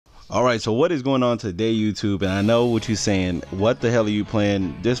All right, so what is going on today, YouTube? And I know what you're saying. What the hell are you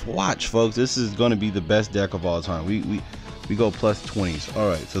playing? Just watch, folks. This is going to be the best deck of all time. We go plus 20s. All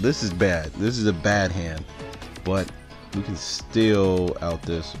right, so this is bad. This is a bad hand, but we can still out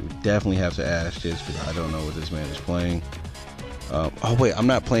this. We definitely have to ash this because I don't know what this man is playing. Oh wait, I'm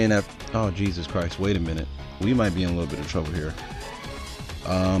not playing that. Oh Jesus Christ! Wait a minute. We might be in a little bit of trouble here.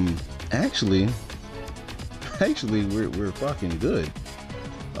 Actually, we're fucking good.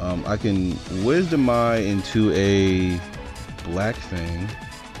 I can Wisdom Eye into a Black Fang.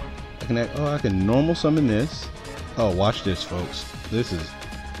 I can normal summon this. Oh, watch this, folks. This.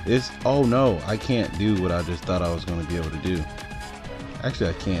 Oh no, I can't do what I just thought I was going to be able to do.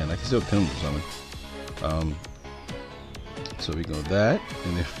 Actually, I can still pin summon. So we go that,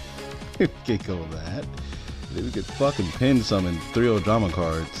 and then we can go that. And then we could fucking pin summon 3 drama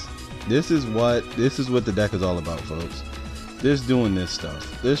cards. This is what the deck is all about, folks. This doing this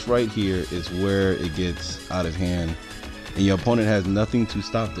stuff. This right here is where it gets out of hand, and your opponent has nothing to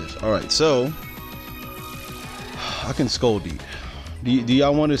stop this. All right, so I can Skull Deep. Do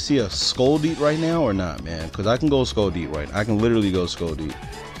y'all want to see a Skull Deep right now or not, man? Because I can go Skull Deep right. I can literally go Skull Deep,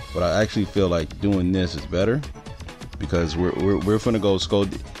 but I actually feel like doing this is better because we're finna go Skull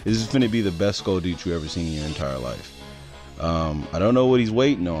Deep. This is finna be the best Skull Deep you ever seen in your entire life. I don't know what he's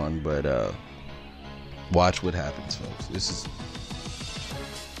waiting on, but watch what happens, folks. This is...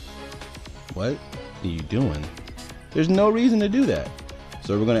 What are you doing? There's no reason to do that.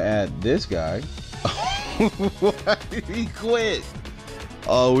 So we're gonna add this guy. Why did he quit?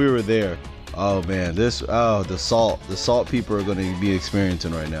 Oh, we were there. Oh man, the salt people are gonna be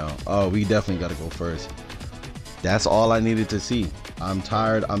experiencing right now. Oh, we definitely gotta go first. That's all I needed to see. I'm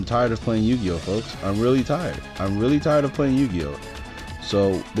tired of playing Yu-Gi-Oh, folks. I'm really tired of playing Yu-Gi-Oh.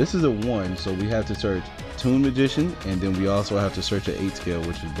 So this is a 1, so we have to search Toon Magician, and then we also have to search an 8 scale,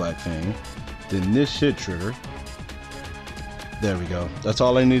 which is Black Fang. Then this should trigger. There we go. That's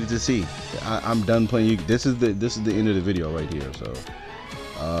all I needed to see. I'm done playing Yu-Gi-Oh. This is the end of the video right here. So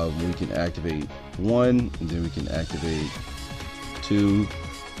we can activate 1, and then we can activate 2,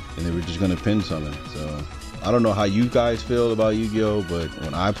 and then we're just gonna pin summon. So I don't know how you guys feel about Yu-Gi-Oh, but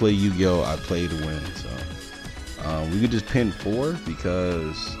when I play Yu-Gi-Oh, I play to win. So we could just pin 4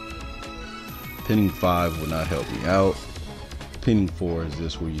 because pinning 5 will not help me out. Pinning 4 is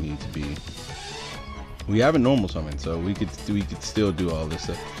this where you need to be. We have a normal summon, so we could still do all this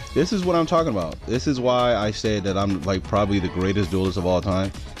stuff. This is what I'm talking about. This is why I said that I'm like probably the greatest duelist of all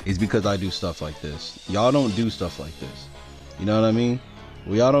time, is because I do stuff like this. Y'all don't do stuff like this. You know what I mean?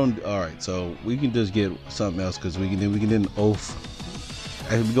 We all don't. All right, so we can just get something else because we can then oath.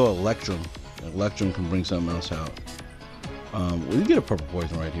 As we go Electrum. Electrum can bring something else out. We can get a Purple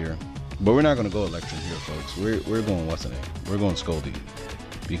Poison right here, but we're not gonna go Electrum here, folks. We're going what's the name? We're going Skull Deep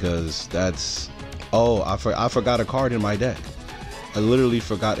because that's. Oh, I forgot a card in my deck. I literally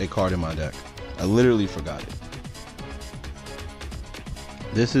forgot a card in my deck. I literally forgot it.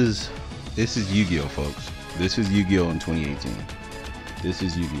 This is Yu-Gi-Oh, folks. This is Yu-Gi-Oh in 2018. This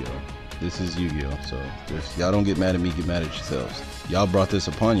is Yu-Gi-Oh. This is Yu-Gi-Oh. So if y'all don't get mad at me, get mad at yourselves. Y'all brought this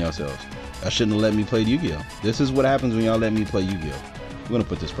upon yourselves. I shouldn't have let me play Yu-Gi-Oh. This is what happens when y'all let me play Yu-Gi-Oh. I'm gonna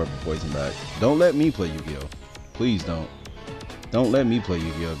put this Purple Poison back. Don't let me play Yu-Gi-Oh. Please don't. Don't let me play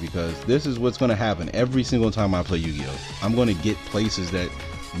Yu-Gi-Oh, because this is what's going to happen every single time I play Yu-Gi-Oh. I'm going to get places that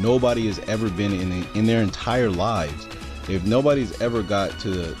nobody has ever been in their entire lives. If nobody's ever got to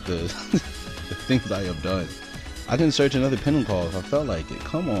the things I have done. I can search another pin call if I felt like it.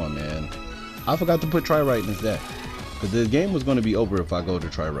 Come on, man. I forgot to put Try Right in this deck, because the game was going to be over if I go to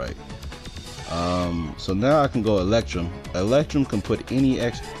Try Right. So now I can go Electrum. Electrum can put any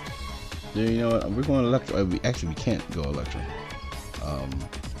extra. You know what? We're going Electrum. Actually, we can't go Electrum.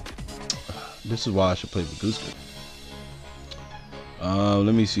 This is why I should play with Gooska.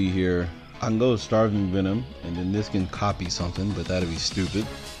 Let me see here. I can go Starving Venom, and then this can copy something, but that'd be stupid.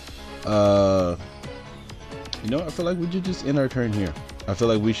 You know, I feel like we should just end our turn here. I feel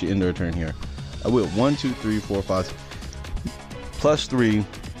like we should end our turn here. I will 1, 2, 3, 4, 5 plus 3,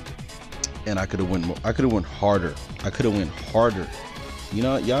 and I could have went more. I could have went harder. You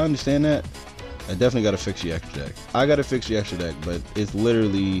know, y'all understand that? I definitely got to fix the extra deck. I got to fix the extra deck, but it's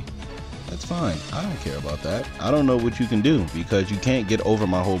literally, that's fine. I don't care about that. I don't know what you can do because you can't get over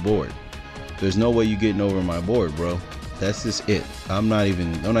my whole board. There's no way you getting over my board, bro. That's just it. I'm not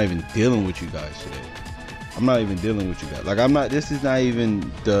even dealing with you guys today. I'm not even dealing with you guys. Like this is not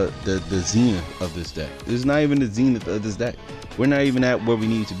even the zenith of this deck. This is not even the zenith of this deck. We're not even at where we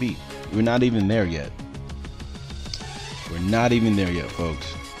need to be. We're not even there yet. We're not even there yet,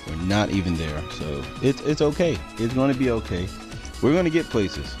 folks. We're not even there, so it's okay. It's going to be okay. We're gonna get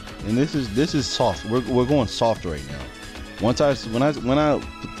places, and this is soft. We're going soft right now. When I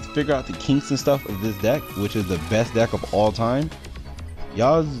figure out the kinks and stuff of this deck, which is the best deck of all time,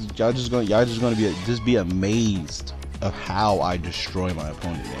 y'all just gonna be amazed of how I destroy my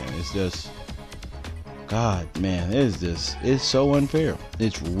opponent, man. It's just, God, man, it's so unfair.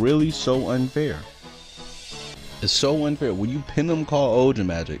 It's really so unfair. It's so unfair. When you Pendulum Call Oja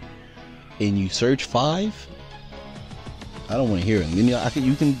Magic and you search 5, I don't want to hear it. Then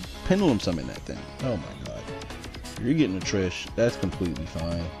you can Pendulum Summon that thing. Oh my God, you're getting a Trish. That's completely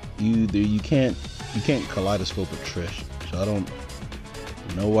fine. You can't Kaleidoscope a Trish. So I don't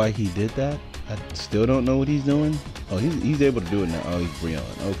know why he did that. I still don't know what he's doing. Oh, he's able to do it now. Oh, he's Breon.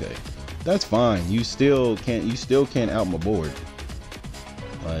 Okay, that's fine. You still can't out my board.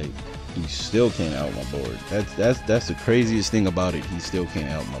 Like, you still can't out my board. That's the craziest thing about it. He still can't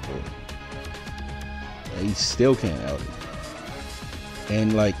out my board. He still can't out it.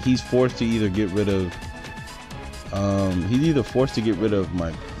 And like, he's forced to either get rid of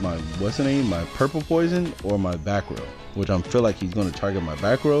my what's the name, my purple poison, or my back row, which I feel like he's going to target my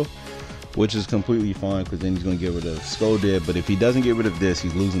back row, which is completely fine, because then he's going to get rid of Skull Dead. But if he doesn't get rid of this,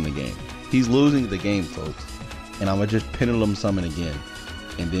 he's losing the game. He's losing the game, folks. And I'm going to just Pendulum Summon again.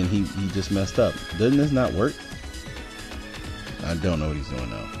 And then he just messed up. Doesn't this not work? I don't know what he's doing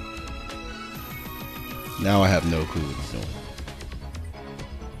now. Now I have no clue what he's doing.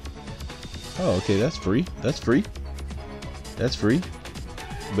 Oh, okay, that's free. That's free. That's free.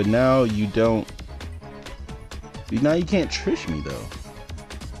 But now you don't. Now you can't Trish me though.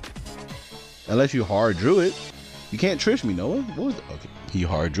 Unless you hard drew it. You can't Trish me, Noah. What was okay? He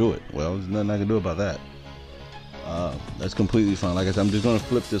hard drew it. Well, there's nothing I can do about that. That's completely fine. Like I said, I'm just gonna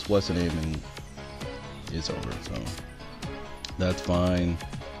flip this what's the name and it's over. So that's fine.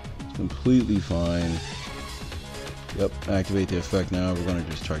 It's completely fine. Yep, activate the effect now. We're gonna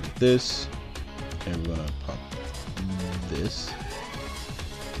just target this, and we're gonna pop this.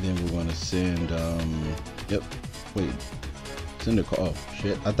 Then we're gonna send yep, wait. Send a call. Oh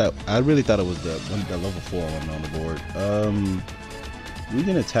shit. I really thought it was the level 4 one on the board. We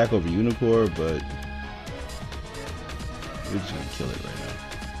can attack over Unicorn, but we're just gonna kill it right now.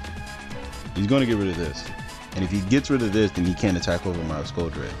 He's gonna get rid of this. And if he gets rid of this, then he can't attack over my Skull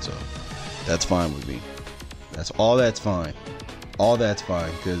Dread, so that's fine with me. That's fine. All that's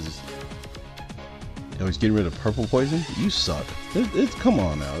fine, because he's getting rid of purple poison. You suck. Come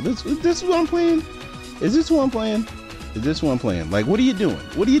on now. This is what I'm playing? Is this what I'm playing? Is this what I'm playing? Like, what are you doing?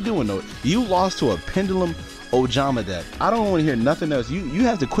 What are you doing though? You lost to a Pendulum Ojama deck. I don't want to hear nothing else. You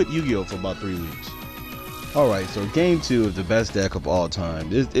have to quit Yu-Gi-Oh for about 3 weeks. Alright, so game 2 of the best deck of all time.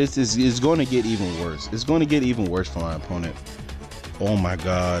 It's going to get even worse. It's going to get even worse for my opponent. Oh my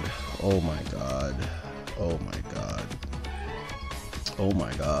God. Oh my God. Oh my God. Oh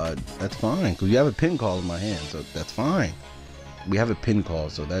my God. That's fine, because you have a pin call in my hand, so that's fine. We have a pin call,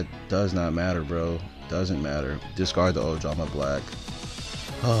 so that does not matter, bro. Doesn't matter. Discard the Ojama Black.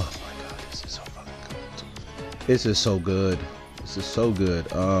 Oh my God, this is so fucking good. This is so good. This is so good.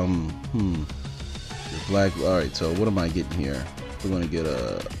 The black. All right. So what am I getting here? We're gonna get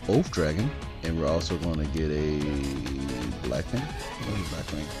a Oath Dragon, and we're also gonna get a Black Thing. What is Black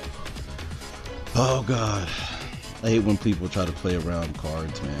Thing? Oh God, I hate when people try to play around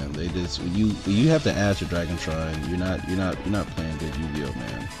cards, man. They just you have to ask your Dragon Shrine. You're not playing good Yu-Gi-Oh,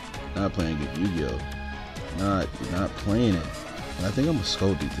 man. Not playing good Yu-Gi-Oh. You're not playing it. And I think I'm gonna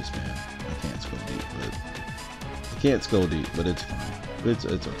Skull Deep this, man. I can't Skull Deep, but it's fine. It's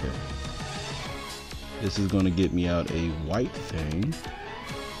okay. This is going to get me out a white thing.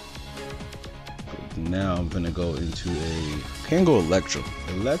 Now I'm going to go into can't go Electrum.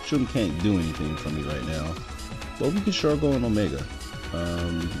 Electrum can't do anything for me right now. But we can sure go in Omega.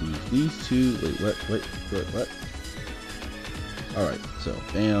 We can use these two. Wait, what? Alright, so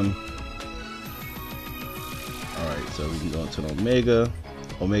bam. Alright, so we can go into an Omega.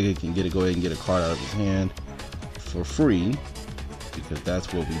 Omega can go ahead and get a card out of his hand for free, because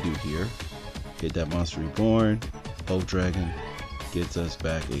that's what we do here. Get that Monster Reborn. Oath Dragon gets us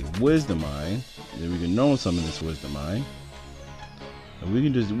back a Wisdom Eye. Then we can know summon this Wisdom Eye. And we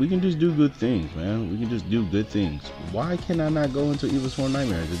can just do good things, man. We can just do good things. Why can I not go into Evil Sworn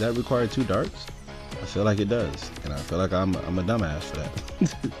Nightmare? Does that require 2 darks? I feel like it does. And I feel like I'm a dumbass for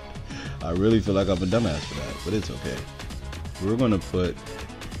that. I really feel like I'm a dumbass for that, but it's okay. We're gonna put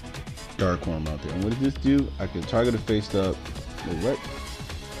Dark Worm out there. And what does this do? I can target it face up. Wait, what?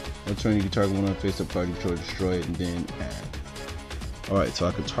 One turn you can target one on face up, target control, destroy it, and then add. Alright, so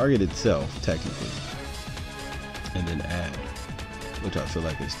I can target itself, technically, and then add, which I feel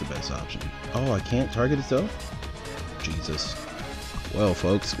like is the best option. Oh, I can't target itself? Jesus. Well,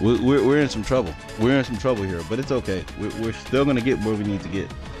 folks, we're in some trouble. We're in some trouble here, but it's okay. We're still gonna get where we need to get,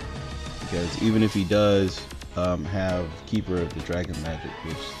 because even if he does have Keeper of the Dragon Magic,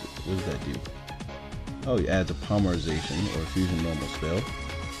 which what does that do? Oh, he adds a Polymerization or a Fusion normal spell,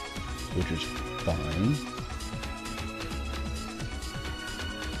 which is fine.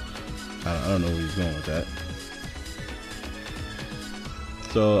 I don't know where he's going with that.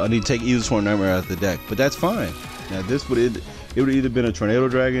 So I need to take either Sworn Nightmare out of the deck, but that's fine. Now this would either been a Tornado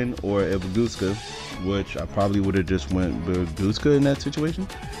Dragon or a Baguska, which I probably would have just went Baguska in that situation.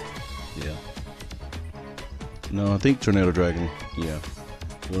 Yeah. No, I think Tornado Dragon. Yeah,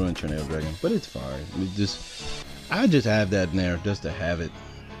 we're on Tornado Dragon, but it's fine. I just have that in there just to have it.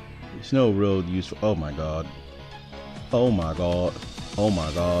 There's no real use for. Oh my god. Oh my god. Oh my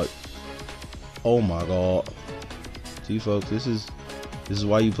god. Oh my god. See, folks, this is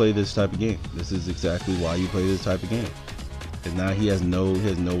why you play this type of game. This is exactly why you play this type of game. And now he has no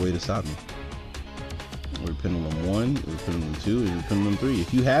way to stop me. We're Pendulum 1, we're Pendulum 2, and we're Pendulum 3.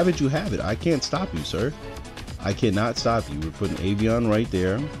 If you have it, you have it. I can't stop you, sir. I cannot stop you. We're putting Avian right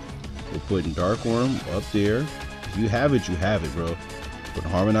there. We're putting Dark Worm up there. If you have it, you have it, bro. Put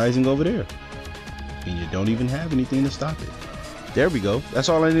Harmonizing over there. And you don't even have anything to stop it. There we go. That's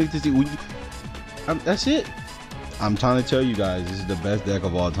all I need to see. That's it. I'm trying to tell you guys, this is the best deck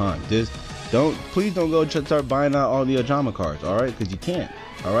of all time. Please don't go start buying out all the Ojama cards, all right? Because you can't,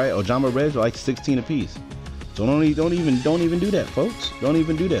 all right? Ojama Reds are like 16 a piece. So don't even do that, folks. Don't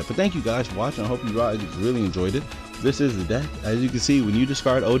even do that. But thank you guys for watching. I hope you guys really enjoyed it. This is the deck. As you can see, when you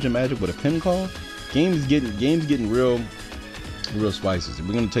discard Ojama Magic with a pin call, game's getting real spicy. So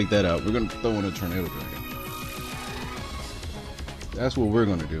we're gonna take that out. We're gonna throw in a Tornado Dragon. That's what we're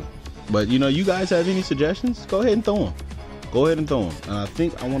gonna do. But you know, you guys have any suggestions? Go ahead and throw them. Go ahead and throw them. And I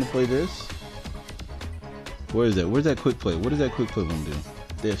think I want to play this. Where is that? Where's that quick play? What does that quick play want to do?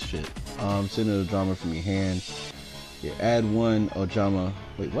 This shit. Send an Ojama from your hand. You add one Ojama.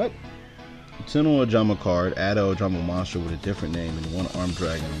 Wait, what? Send an Ojama card. Add an Ojama monster with a different name and one armed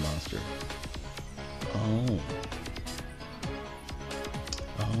dragon monster. Oh.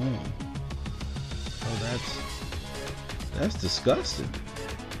 Oh, that's disgusting.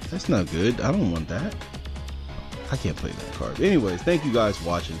 That's not good. I don't want that. I can't play that card. Anyways, thank you guys for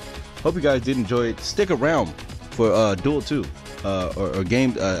watching. Hope you guys did enjoy it. Stick around for Duel 2 or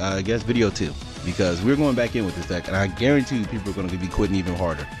game, I guess video 2, because we're going back in with this deck, and I guarantee you people are going to be quitting even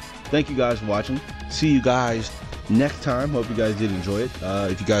harder. Thank you guys for watching. See you guys next time. Hope you guys did enjoy it.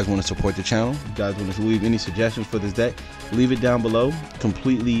 If you guys want to support the channel, if you guys want to leave any suggestions for this deck, leave it down below.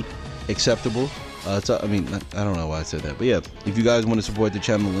 Completely acceptable. So, I mean, I don't know why I said that, but yeah, if you guys want to support the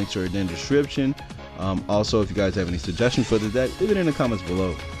channel, links are in the description. Also, if you guys have any suggestions for the deck, leave it in the comments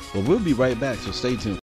below. But we'll be right back, so stay tuned.